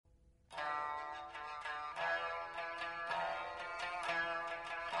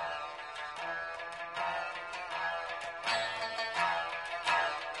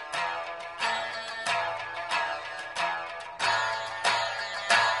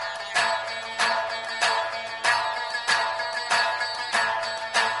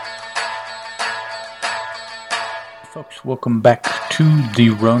folks, welcome back to the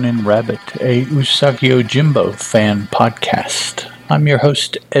Ronin Rabbit, a Usagi Yojimbo fan podcast. I'm your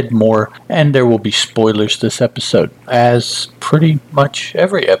host, Ed Moore, and there will be spoilers this episode, as pretty much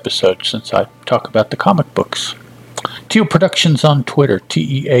every episode since I talk about the comic books. Teal Productions on Twitter,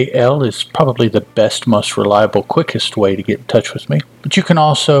 Teal is probably the best, most reliable, quickest way to get in touch with me. But you can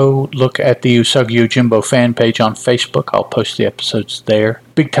also look at the Usagi Yojimbo fan page on Facebook. I'll post the episodes there.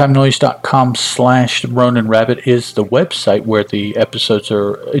 BigTimeNoise.com/Ronin Rabbit is the website where the episodes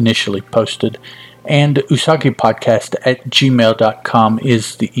are initially posted. And usagipodcast@gmail.com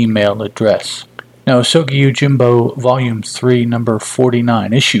is the email address. Now, Usagi Yojimbo Volume 3, Number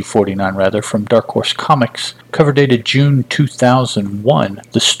 49, Issue 49 rather, from Dark Horse Comics, cover dated June 2001.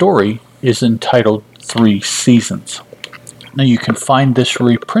 The story is entitled 3 Seasons. Now, you can find this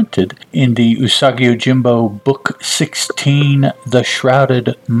reprinted in the Usagi Yojimbo Book 16, The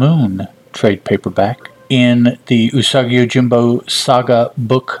Shrouded Moon trade paperback, in the Usagi Yojimbo Saga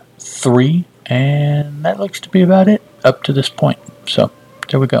Book 3, and that looks to be about it up to this point. So,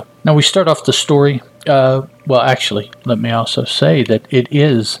 there we go. Now we start off the story. Actually, let me also say that it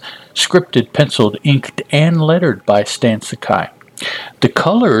is scripted, penciled, inked, and lettered by Stan Sakai. The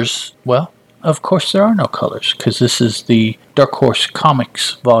colors, well, of course there are no colors, because this is the Dark Horse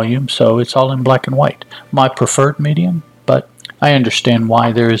Comics volume, so it's all in black and white. My preferred medium, but I understand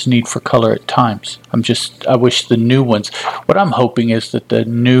why there is need for color at times. I wish the new ones, what I'm hoping is that the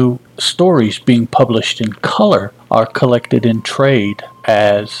new stories being published in color are collected in trade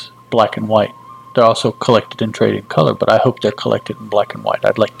as black and white. They're also collected in trade in color, but I hope they're collected in black and white.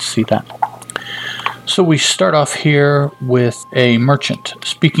 I'd like to see that. So we start off here with a merchant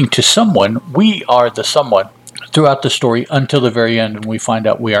speaking to someone. We are the someone throughout the story until the very end, and we find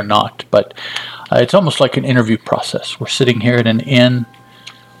out we are not. But it's almost like an interview process. We're sitting here at an inn.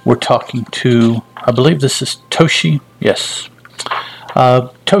 We're talking to, I believe this is Toshi. Yes.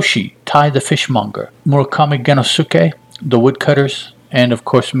 Toshi, Tai the fishmonger, Murakami Genosuke, the woodcutters, and of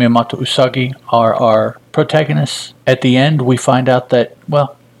course Miyamoto Usagi are our protagonists. At the end, we find out that,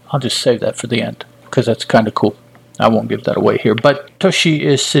 well, I'll just save that for the end, because that's kind of cool. I won't give that away here. But Toshi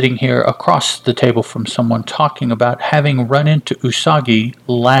is sitting here across the table from someone talking about having run into Usagi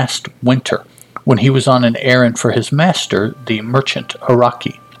last winter when he was on an errand for his master, the merchant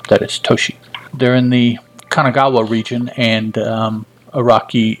Araki. That is Toshi. They're in the Kanagawa region, and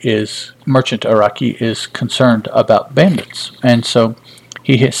Merchant Araki is concerned about bandits. And so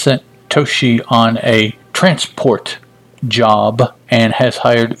he has sent Toshi on a transport job and has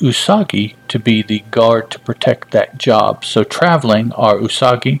hired Usagi to be the guard to protect that job. So traveling are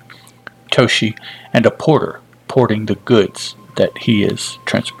Usagi, Toshi, and a porter porting the goods that he is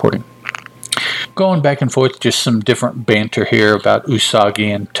transporting. Going back and forth, just some different banter here about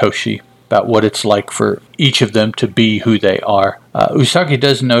Usagi and Toshi, about what it's like for each of them to be who they are. Usagi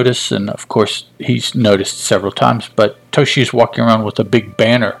does notice, and of course he's noticed several times, but Toshi is walking around with a big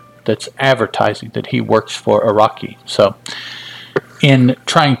banner that's advertising that he works for Araki. So in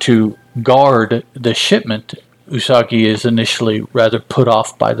trying to guard the shipment, Usagi is initially rather put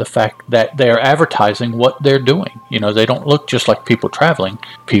off by the fact that they're advertising what they're doing. You know, they don't look just like people traveling.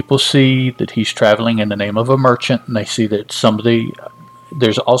 People see that he's traveling in the name of a merchant, and they see that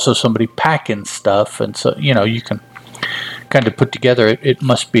there's also somebody packing stuff, and so, you know, you can kind of put together it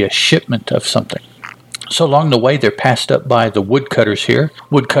must be a shipment of something. So along the way, they're passed up by the woodcutters here.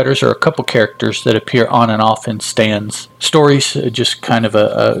 Woodcutters are a couple characters that appear on and off in Stan's stories, just kind of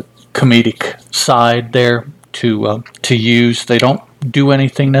a comedic side there to use. They don't do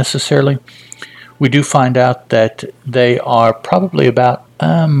anything necessarily. We do find out that they are probably about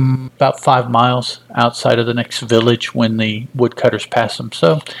 5 miles outside of the next village when the woodcutters pass them.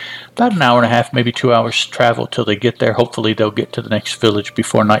 So about an hour and a half, maybe 2 hours travel till they get there. Hopefully they'll get to the next village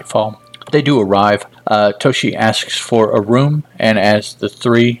before nightfall. They do arrive. Toshi asks for a room, and as the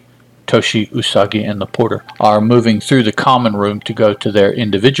three, Toshi, Usagi, and the porter, are moving through the common room to go to their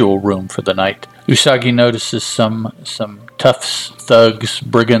individual room for the night, Usagi notices some toughs, thugs,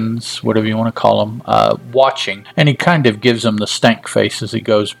 brigands, whatever you want to call them, watching, and he kind of gives them the stank face as he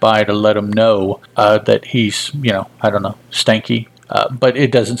goes by to let them know that he's, stanky. But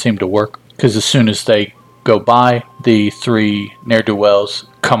it doesn't seem to work, because as soon as they go by, the three ne'er-do-wells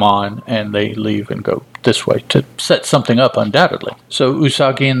come on, and they leave and go this way to set something up, undoubtedly. So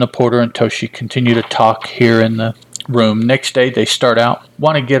Usagi and the porter and Toshi continue to talk here in the room. Next day, they start out,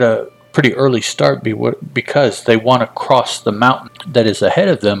 want to get a pretty early start because they want to cross the mountain that is ahead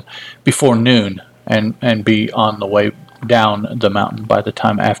of them before noon and be on the way down the mountain by the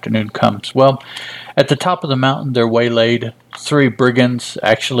time afternoon comes. Well, at the top of the mountain, they're waylaid. 3 brigands,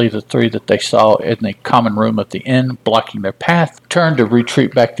 actually the 3 that they saw in the common room of the inn, blocking their path, turn to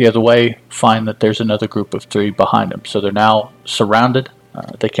retreat back the other way, find that there's another group of 3 behind them. So they're now surrounded.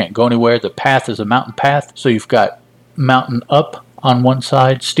 They can't go anywhere. The path is a mountain path, so you've got mountain up on one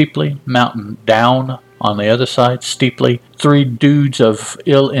side steeply, mountain down on the other side steeply, 3 dudes of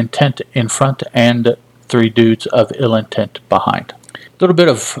ill intent in front, and 3 dudes of ill intent behind. A little bit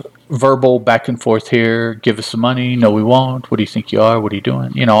of verbal back and forth here. Give us the money. No, we won't. What do you think you are? What are you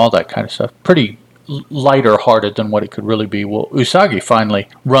doing? You know, all that kind of stuff. Pretty lighter hearted than what it could really be. Well, Usagi finally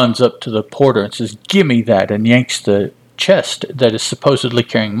runs up to the porter and says, "Give me that," and yanks the chest that is supposedly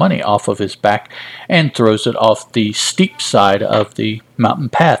carrying money off of his back and throws it off the steep side of the mountain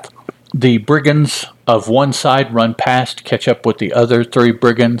path. The brigands of one side run past, catch up with the other 3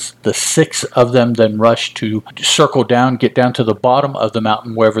 brigands. The 6 of them then rush to circle down, get down to the bottom of the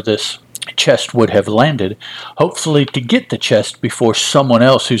mountain wherever this chest would have landed, hopefully to get the chest before someone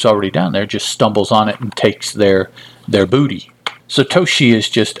else who's already down there just stumbles on it and takes their booty. So Toshi is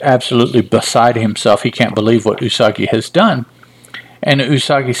just absolutely beside himself. He can't believe what Usagi has done. And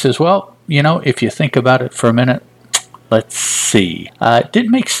Usagi says, "Well, you know, if you think about it for a minute, let's see. It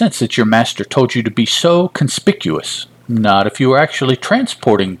didn't make sense that your master told you to be so conspicuous. Not if you were actually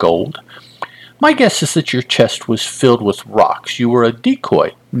transporting gold. My guess is that your chest was filled with rocks. You were a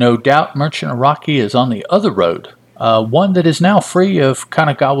decoy. No doubt Merchant Araki is on the other road, one that is now free of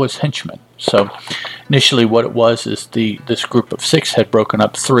Kanagawa's henchmen." So initially what it was is this group of 6 had broken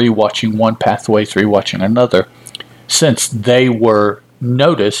up, 3 watching one pathway, 3 watching another. Since they were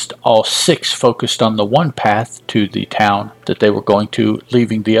noticed, all 6 focused on the one path to the town that they were going to,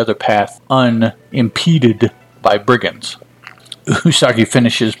 leaving the other path unimpeded by brigands. Usagi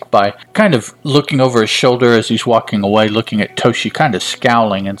finishes by kind of looking over his shoulder as he's walking away, looking at Toshi, kind of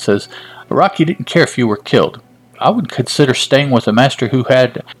scowling, and says, "Araki didn't care if you were killed. I would reconsider staying with a master who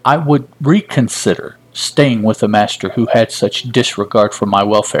had such disregard for my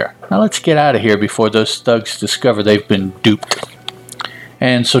welfare. Now let's get out of here before those thugs discover they've been duped."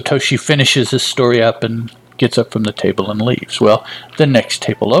 And so Toshi finishes his story up and gets up from the table and leaves. Well, the next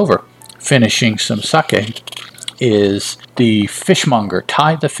table over, finishing some sake, is the fishmonger,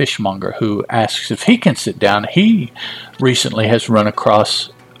 Tai the fishmonger, who asks if he can sit down. He recently has run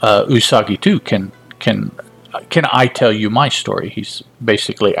across Usagi too. Can I tell you my story? He's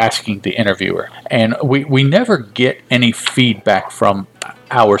basically asking the interviewer. And we never get any feedback from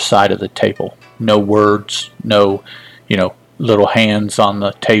our side of the table. No words, no, little hands on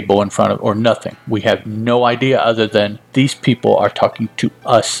the table in front of, or nothing. We have no idea other than these people are talking to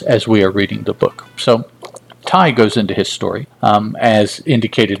us as we are reading the book. So Tai goes into his story, as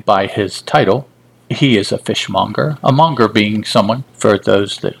indicated by his title. He is a fishmonger. A monger being someone, for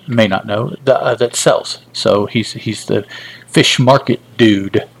those that may not know, that sells. So he's the fish market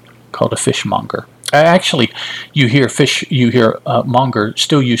dude called a fishmonger. Actually, you hear monger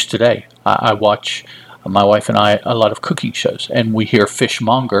still used today. I watch, my wife and I, a lot of cooking shows, and we hear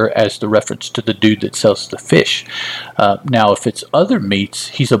fishmonger as the reference to the dude that sells the fish. Now, if it's other meats,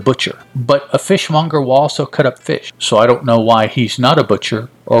 he's a butcher. But a fishmonger will also cut up fish. So I don't know why he's not a butcher,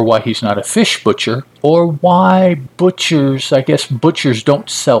 or why he's not a fish butcher, or why butchers don't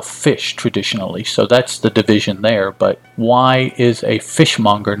sell fish traditionally. So that's the division there. But why is a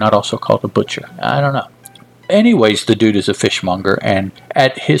fishmonger not also called a butcher? I don't know. Anyways, the dude is a fishmonger, and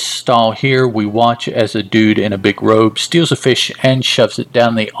at his stall here, we watch as a dude in a big robe steals a fish and shoves it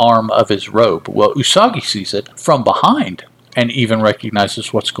down the arm of his robe. Well, Usagi sees it from behind and even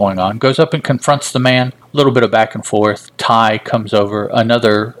recognizes what's going on, goes up and confronts the man. A little bit of back and forth. Tai comes over,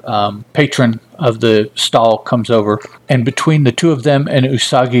 another patron of the stall comes over, and between the two of them and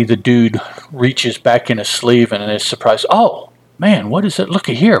Usagi, the dude reaches back in his sleeve and is surprised. "Oh, man, what is it?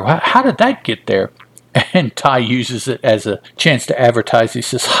 Looky here. How did that get there?" And Tai uses it as a chance to advertise. He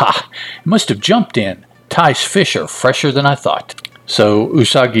says, "Ha, it must have jumped in. Tai's fish are fresher than I thought." So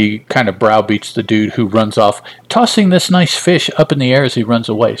Usagi kind of browbeats the dude, who runs off, tossing this nice fish up in the air as he runs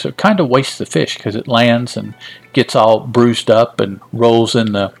away. So it kind of wastes the fish because it lands and gets all bruised up and rolls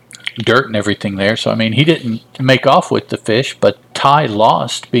in the dirt and everything there. So, I mean, he didn't make off with the fish, but Tai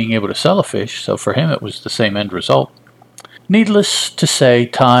lost being able to sell a fish. So for him, it was the same end result. Needless to say,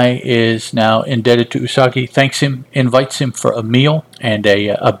 Tai is now indebted to Usagi, thanks him, invites him for a meal and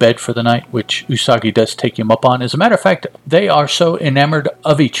a bed for the night, which Usagi does take him up on. As a matter of fact, they are so enamored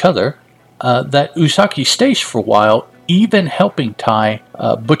of each other that Usagi stays for a while even helping Tai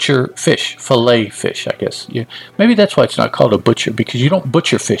butcher fish, fillet fish, I guess. Maybe that's why it's not called a butcher, because you don't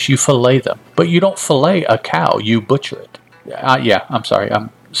butcher fish, you fillet them. But you don't fillet a cow, you butcher it. Yeah, I'm sorry, I'm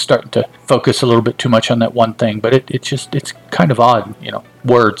starting to focus a little bit too much on that one thing, but it's kind of odd,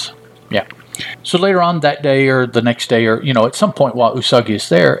 words. Yeah. So later on that day or the next day or, at some point while Usagi is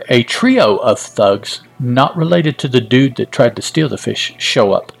there, a trio of thugs, not related to the dude that tried to steal the fish,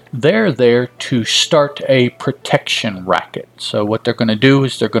 show up. They're there to start a protection racket. So what they're going to do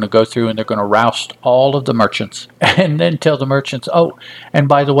is they're going to go through and they're going to roust all of the merchants and then tell the merchants, oh, and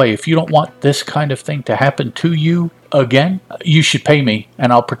by the way, if you don't want this kind of thing to happen to you again, you should pay me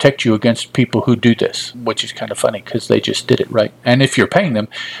and I'll protect you against people who do this, which is kind of funny because they just did it, right? And if you're paying them,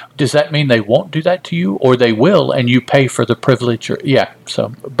 does that mean they won't do that to you, or they will and you pay for the privilege? Or yeah,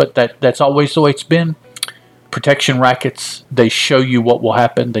 so but that's always the way it's been. Protection rackets, they show you what will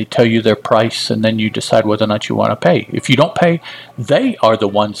happen, they tell you their price, and then you decide whether or not you want to pay. If you don't pay, they are the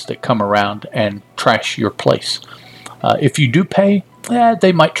ones that come around and trash your place. If you do pay,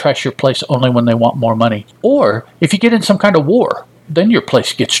 they might trash your place only when they want more money. Or if you get in some kind of war, then your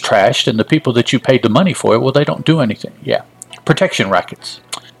place gets trashed, and the people that you paid the money for, well, they don't do anything. Yeah, protection rackets.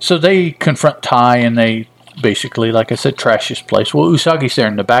 So they confront Tai, and they basically, like I said, trash his place. Well, Usagi's there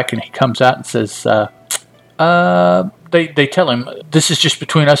in the back, and he comes out and says, they tell him, this is just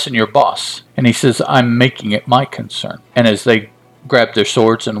between us and your boss. And he says, I'm making it my concern. And as they grab their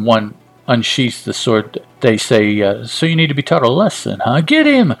swords and one unsheaths the sword, they say, so you need to be taught a lesson, huh? Get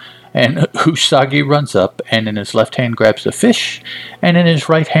him! And Usagi runs up and in his left hand grabs the fish and in his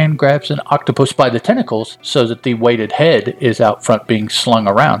right hand grabs an octopus by the tentacles so that the weighted head is out front being slung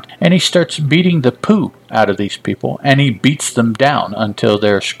around. And he starts beating the poo out of these people and he beats them down until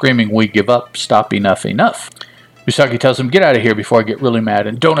they're screaming, we give up, stop, enough, enough. Usagi tells him, get out of here before I get really mad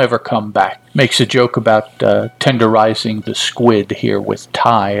and don't ever come back. Makes a joke about tenderizing the squid here with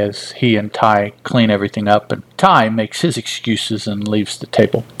Tai as he and Tai clean everything up. And Tai makes his excuses and leaves the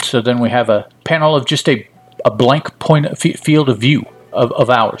table. So then we have a panel of just a blank field of view of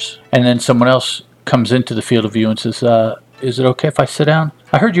ours. And then someone else comes into the field of view and says, is it okay if I sit down?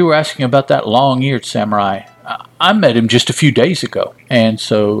 I heard you were asking about that long-eared samurai. I met him just a few days ago. And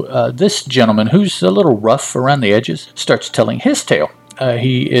so this gentleman, who's a little rough around the edges, starts telling his tale.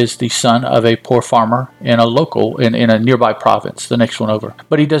 He is the son of a poor farmer in a nearby province, the next one over.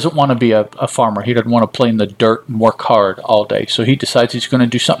 But he doesn't want to be a farmer. He doesn't want to play in the dirt and work hard all day. So he decides he's going to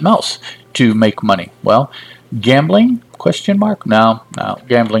do something else to make money. Well, gambling? ? No,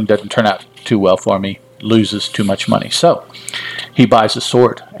 gambling doesn't turn out too well for me. Loses too much money. So he buys a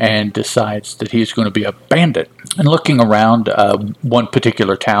sword and decides that he's going to be a bandit. And looking around one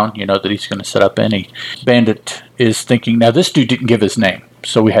particular town, that he's going to set up in, bandit is thinking, now this dude didn't give his name.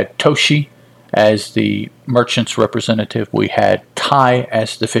 So we had Toshi as the merchant's representative, we had Tai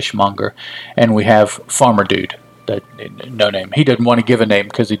as the fishmonger, and we have Farmer Dude. No name. He doesn't want to give a name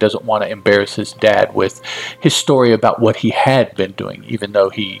because he doesn't want to embarrass his dad with his story about what he had been doing, even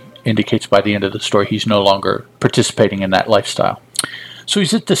though he indicates by the end of the story he's no longer participating in that lifestyle. So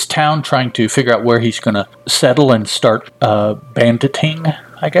he's at this town trying to figure out where he's going to settle and start banditing,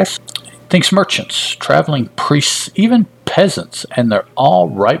 I guess. Thinks merchants, traveling priests, even peasants, and they're all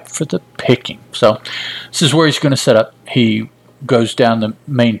ripe for the picking. So this is where he's going to set up. He goes down the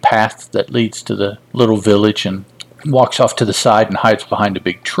main path that leads to the little village and walks off to the side and hides behind a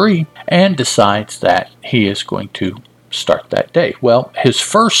big tree and decides that he is going to start that day. Well, his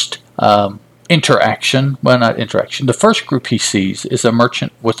first the first group he sees is a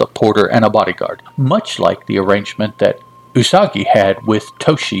merchant with a porter and a bodyguard, much like the arrangement that Usagi had with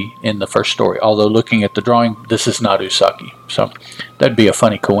Toshi in the first story. Although looking at the drawing, this is not Usagi. So that'd be a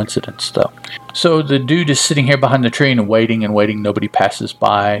funny coincidence, though. So the dude is sitting here behind the tree and waiting. Nobody passes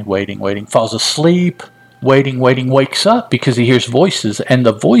by, waiting, falls asleep, waiting, wakes up because he hears voices, and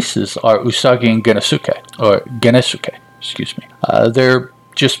the voices are Usagi and Genesuke, excuse me. They're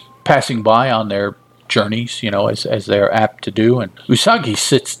just passing by on their journeys, as they're apt to do, and Usagi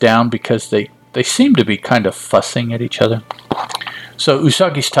sits down because they seem to be kind of fussing at each other. So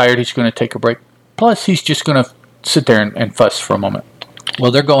Usagi's tired, he's going to take a break. Plus, he's just going to sit there and fuss for a moment.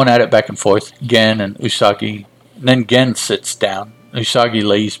 Well, they're going at it back and forth, Gen and Usagi. And then Gen sits down. Usagi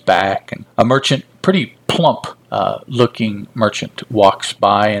lays back, and a merchant, pretty plump looking merchant, walks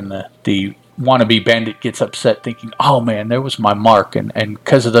by, and the wannabe bandit gets upset thinking, oh man, there was my mark, and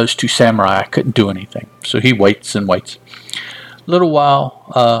because of those two samurai, I couldn't do anything. So he waits and waits. A little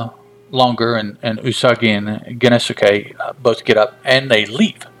while longer, and Usagi and Genesuke both get up, and they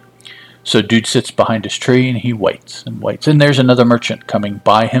leave. So dude sits behind his tree, and he waits and waits. And there's another merchant coming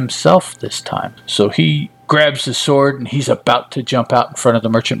by himself this time. So he grabs the sword, and he's about to jump out in front of the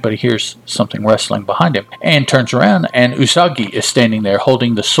merchant, but he hears something wrestling behind him and turns around, and Usagi is standing there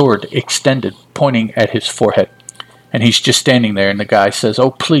holding the sword extended, pointing at his forehead. And he's just standing there, and the guy says,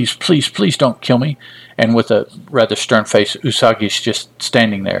 "Oh, please, please, please don't kill me." And with a rather stern face, Usagi's just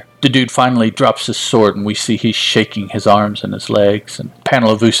standing there. The dude finally drops his sword, and we see he's shaking his arms and his legs. And a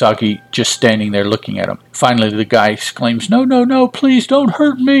panel of Usagi just standing there looking at him. Finally, the guy exclaims, "No, no, no, please don't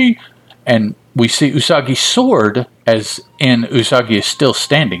hurt me." And we see Usagi's sword, as in Usagi is still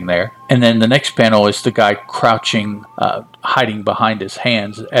standing there. And then the next panel is the guy crouching, hiding behind his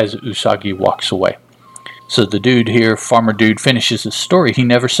hands as Usagi walks away. So the dude here, Farmer Dude, finishes his story. He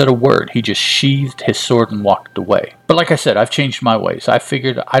never said a word. He just sheathed his sword and walked away. But like I said, I've changed my ways. I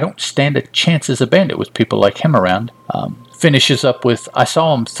figured I don't stand a chance as a bandit with people like him around. Finishes up with, "I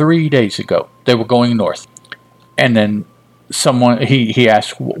saw him 3 days ago. They were going north." And then someone, he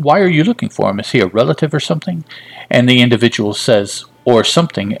asks, "Why are you looking for him? Is he a relative or something?" And the individual says, "Or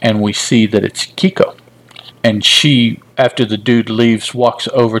something," and we see that it's Kiko. And she, after the dude leaves, walks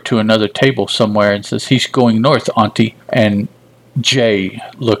over to another table somewhere and says, "He's going north, Auntie." And Jay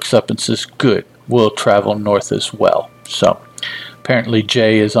looks up and says, "Good, we'll travel north as well." So apparently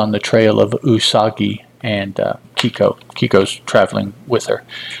Jay is on the trail of Usagi and Kiko. Kiko's traveling with her.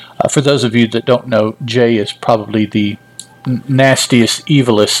 For those of you that don't know, Jay is probably the nastiest,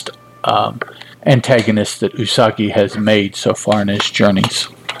 evilest antagonist that Usagi has made so far in his journeys.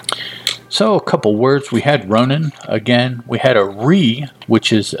 So a couple words. We had Ronin again. We had a Ri,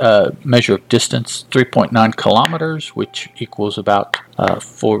 which is a measure of distance, 3.9 kilometers, which equals about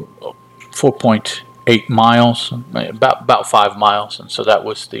 4.8 miles, about 5 miles. And so that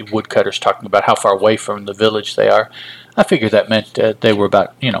was the woodcutters talking about how far away from the village they are. I figured that meant they were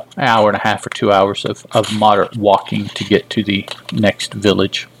about, an hour and a half or 2 hours of moderate walking to get to the next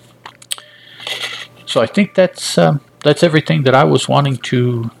village. So I think that's everything that I was wanting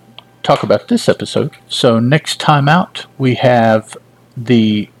to talk about this episode. So next time out, we have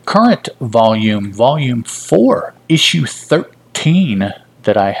the current volume 4, issue 13,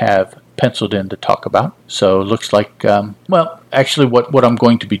 that I have penciled in to talk about. So it looks like, actually what I'm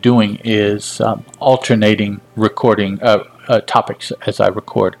going to be doing is alternating recording topics as I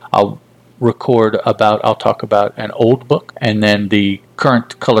record. I'll talk about an old book, and then the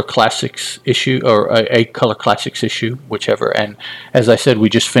current Color Classics issue, or a Color Classics issue, whichever. And as I said, we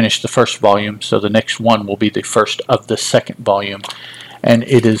just finished the first volume, so the next one will be the first of the second volume, and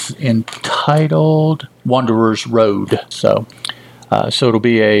it is entitled Wanderer's Road. So it'll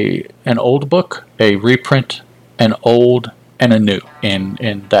be an old book, a reprint, an old, and a new,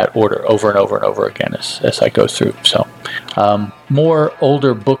 in that order, over and over and over again as I go through. So more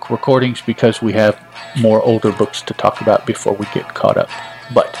older book recordings, because we have more older books to talk about before we get caught up.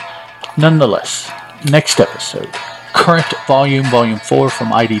 But nonetheless, next episode, current volume 4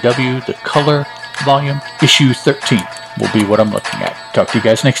 from IDW, the color volume, issue 13 will be what I'm looking at. Talk to you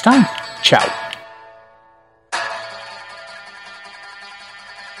guys next time. Ciao.